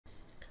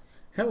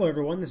Hello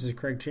everyone, this is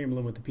Craig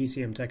Chamberlain with the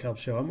PCM Tech Help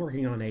Show. I'm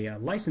working on a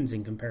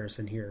licensing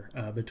comparison here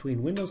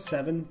between Windows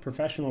 7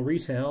 Professional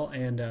Retail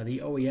and the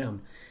OEM.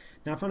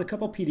 Now I found a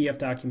couple PDF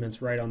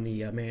documents right on the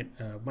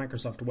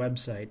Microsoft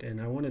website, and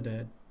I wanted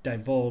to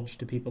divulge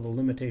to people the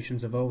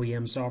limitations of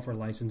OEM software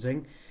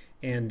licensing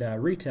and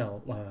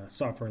retail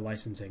software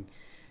licensing.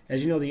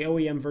 As you know, the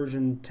OEM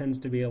version tends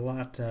to be a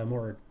lot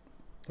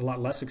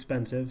less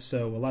expensive,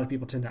 so a lot of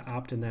people tend to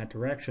opt in that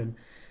direction.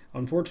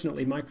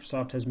 Unfortunately,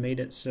 Microsoft has made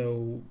it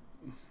so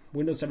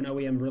Windows 7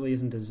 OEM really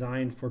isn't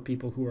designed for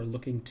people who are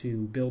looking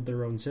to build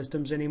their own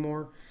systems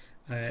anymore.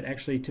 It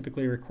actually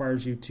typically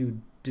requires you to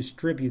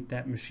distribute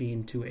that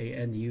machine to an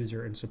end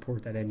user and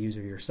support that end user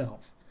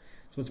yourself.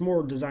 So it's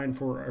more designed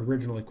for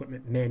original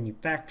equipment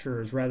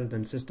manufacturers rather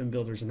than system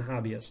builders and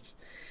hobbyists.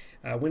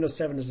 Windows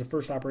 7 is the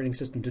first operating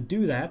system to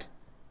do that,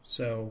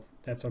 so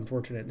that's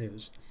unfortunate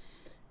news.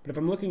 But if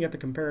I'm looking at the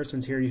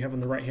comparisons here, you have on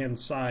the right-hand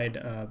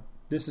side,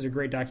 this is a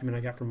great document I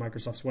got from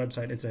Microsoft's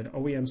website. It's an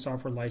OEM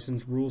software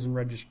license, rules and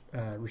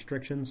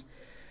restrictions.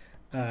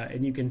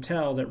 And you can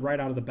tell that right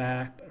off the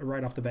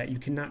bat, you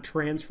cannot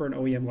transfer an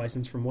OEM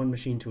license from one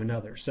machine to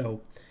another.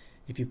 So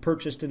if you've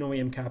purchased an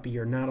OEM copy,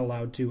 you're not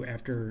allowed to,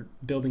 after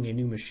building a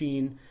new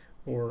machine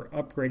or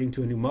upgrading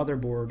to a new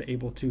motherboard,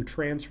 able to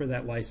transfer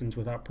that license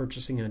without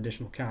purchasing an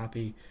additional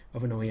copy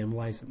of an OEM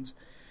license.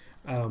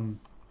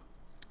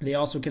 They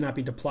also cannot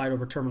be deployed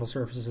over terminal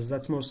surfaces.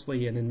 That's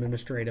mostly an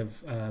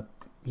administrative,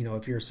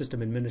 if you're a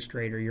system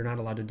administrator, you're not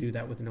allowed to do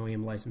that with an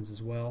OEM license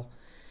as well.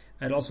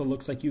 It also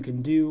looks like you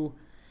can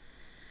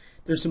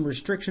there's some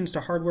restrictions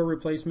to hardware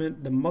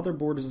replacement. The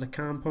motherboard is the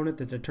component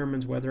that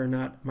determines whether or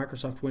not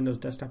Microsoft Windows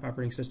Desktop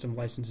Operating System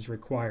license is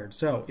required.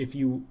 So if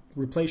you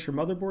replace your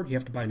motherboard, you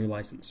have to buy a new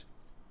license.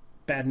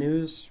 Bad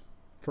news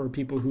for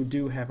people who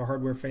do have a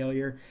hardware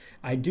failure.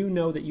 I do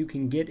know that you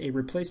can get a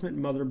replacement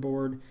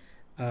motherboard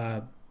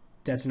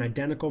that's an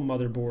identical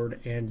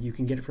motherboard, and you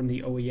can get it from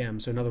the OEM.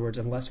 So in other words,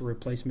 unless a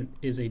replacement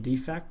is a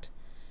defect.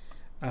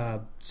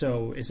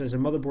 So it says a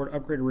motherboard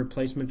upgrade or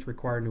replacement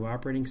require new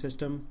operating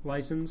system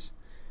license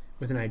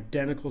with an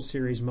identical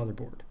series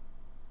motherboard.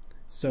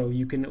 So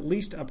you can at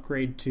least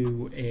upgrade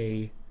to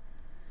a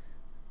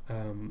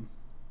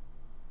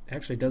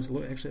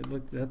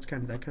that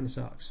kind of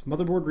sucks.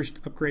 Motherboard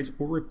upgrades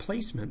or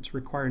replacements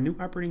require new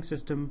operating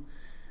system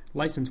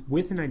license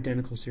with an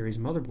identical series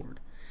motherboard.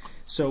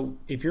 So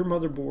if your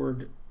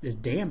motherboard is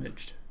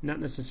damaged, not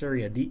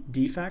necessarily a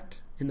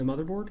defect in the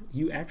motherboard,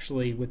 you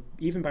actually,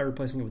 even by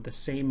replacing it with the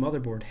same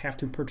motherboard, have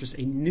to purchase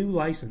a new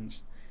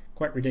license.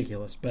 Quite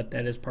ridiculous, but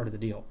that is part of the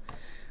deal.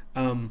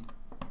 OEM,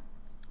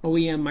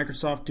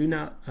 Microsoft do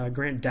not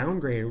grant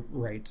downgrade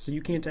rights, so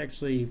you can't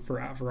actually,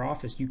 for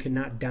Office, you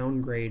cannot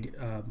downgrade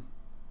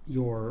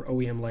your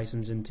OEM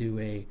license into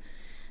a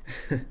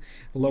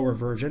lower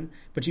version,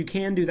 but you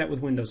can do that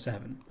with Windows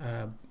 7.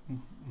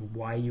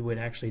 Why you would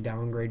actually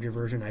downgrade your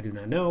version, I do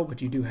not know,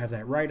 but you do have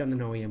that right on an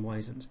OEM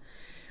license.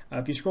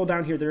 If you scroll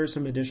down here, there is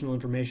some additional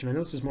information. I know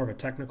this is more of a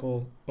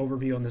technical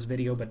overview on this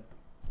video, but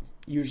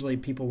usually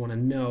people want to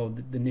know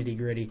the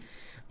nitty-gritty.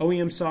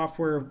 OEM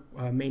software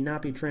may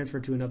not be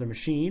transferred to another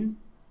machine.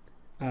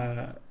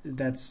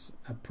 That's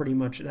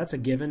a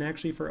given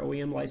actually for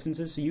OEM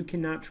licenses, so you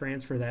cannot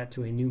transfer that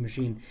to a new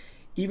machine.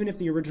 Even if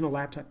the original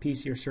laptop,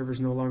 PC, or server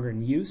is no longer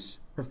in use,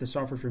 or if the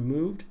software is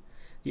removed,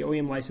 the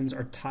OEM license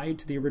are tied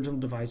to the original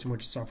device in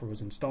which the software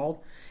was installed.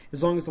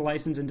 As long as the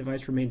license and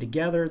device remain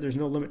together, there's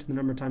no limit to the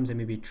number of times they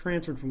may be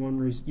transferred from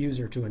one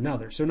user to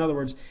another. So in other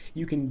words,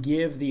 you can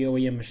give the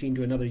OEM machine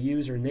to another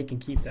user and they can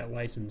keep that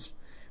license,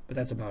 but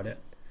that's about it.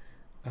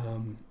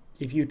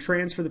 If you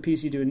transfer the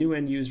PC to a new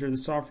end user, the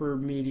software,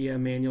 media,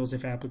 manuals,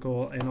 if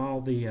applicable, and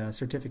all the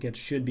certificates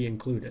should be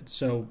included.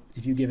 So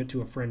if you give it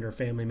to a friend or a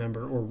family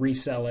member or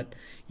resell it,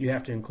 you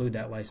have to include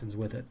that license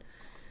with it.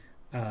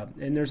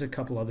 And there's a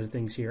couple other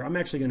things here. I'm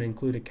actually going to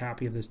include a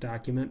copy of this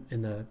document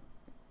in the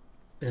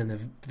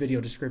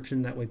video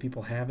description. That way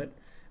people have it.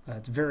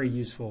 It's very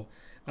useful.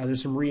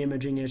 There's some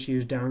re-imaging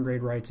issues,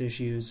 downgrade rights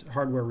issues,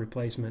 hardware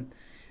replacement.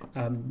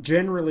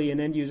 Generally, an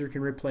end user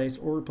can replace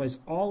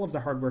all of the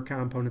hardware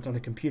components on a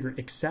computer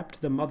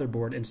except the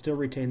motherboard and still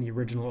retain the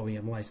original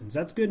OEM license.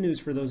 That's good news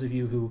for those of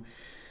you who,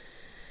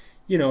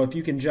 if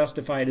you can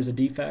justify it as a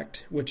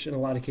defect, which in a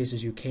lot of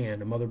cases you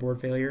can, a motherboard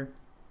failure.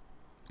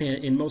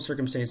 In most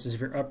circumstances,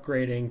 if you're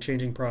upgrading,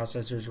 changing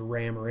processors or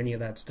RAM or any of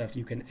that stuff,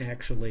 you can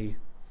actually,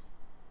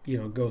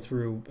 go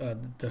through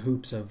the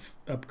hoops of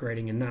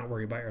upgrading and not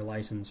worry about your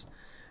license.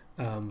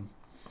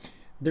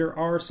 There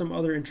are some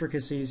other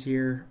intricacies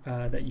here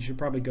that you should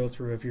probably go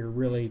through if you're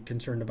really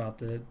concerned about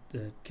the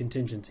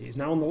contingencies.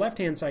 Now, on the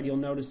left-hand side, you'll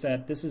notice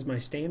that this is my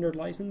standard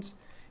license,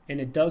 and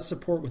it does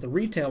support with a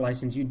retail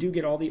license. You do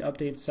get all the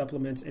updates,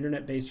 supplements,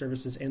 internet-based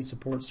services, and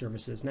support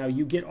services. Now,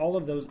 you get all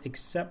of those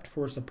except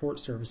for support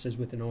services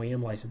with an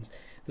OEM license.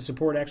 The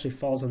support actually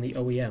falls on the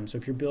OEM. So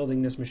if you're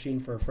building this machine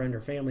for a friend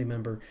or family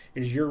member,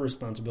 it is your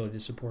responsibility to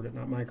support it,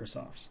 not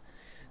Microsoft's.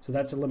 So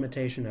that's a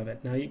limitation of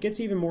it. Now, it gets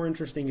even more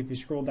interesting if you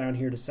scroll down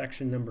here to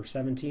section number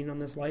 17 on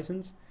this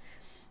license.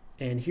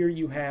 And here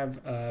you have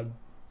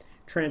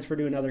transfer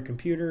to another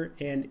computer.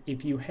 And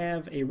if you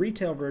have a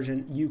retail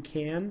version, you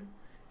can, it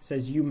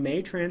says you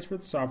may transfer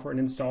the software and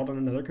install it on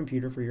another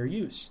computer for your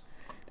use.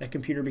 That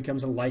computer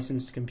becomes a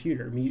licensed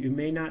computer. You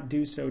may not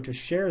do so to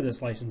share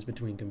this license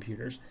between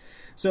computers.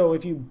 So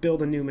if you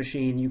build a new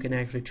machine, you can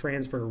actually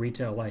transfer a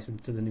retail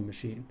license to the new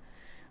machine.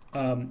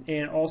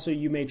 And also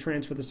you may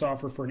transfer the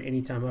software for an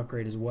anytime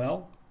upgrade as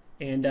well.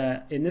 And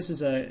this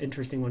is an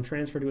interesting one,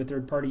 transfer to a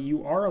third party.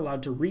 You are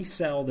allowed to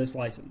resell this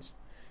license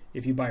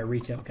if you buy a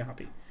retail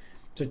copy.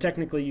 So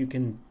technically you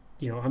can,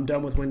 I'm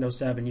done with Windows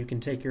 7, you can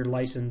take your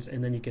license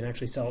and then you can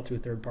actually sell it to a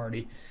third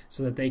party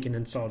so that they can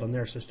install it on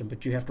their system,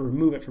 but you have to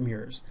remove it from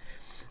yours.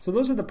 So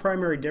those are the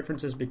primary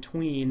differences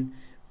between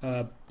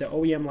the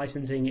OEM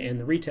licensing and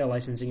the retail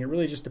licensing. It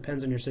really just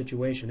depends on your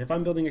situation. If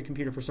I'm building a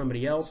computer for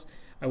somebody else,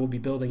 I will be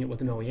building it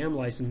with an OEM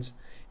license,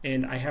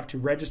 and I have to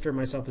register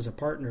myself as a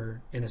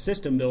partner and a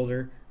system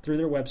builder through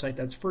their website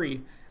that's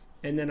free,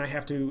 and then I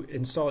have to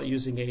install it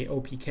using a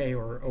OPK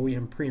or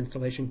OEM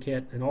pre-installation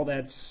kit, and all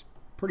that's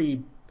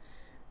pretty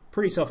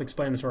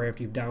self-explanatory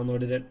after you've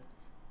downloaded it.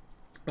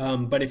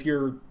 But if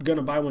you're going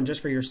to buy one just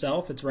for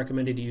yourself, it's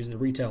recommended to use the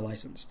retail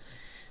license.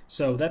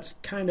 So that's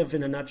kind of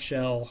in a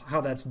nutshell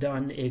how that's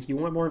done. If you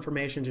want more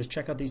information, just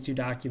check out these two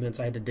documents.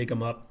 I had to dig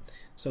them up.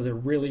 So they're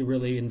really,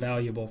 really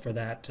invaluable for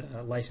that,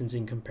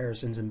 licensing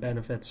comparisons and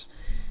benefits.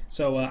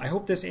 So I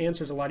hope this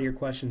answers a lot of your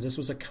questions. This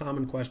was a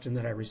common question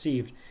that I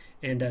received.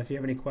 And if you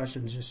have any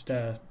questions, just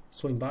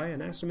swing by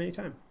and ask them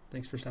anytime.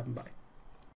 Thanks for stopping by.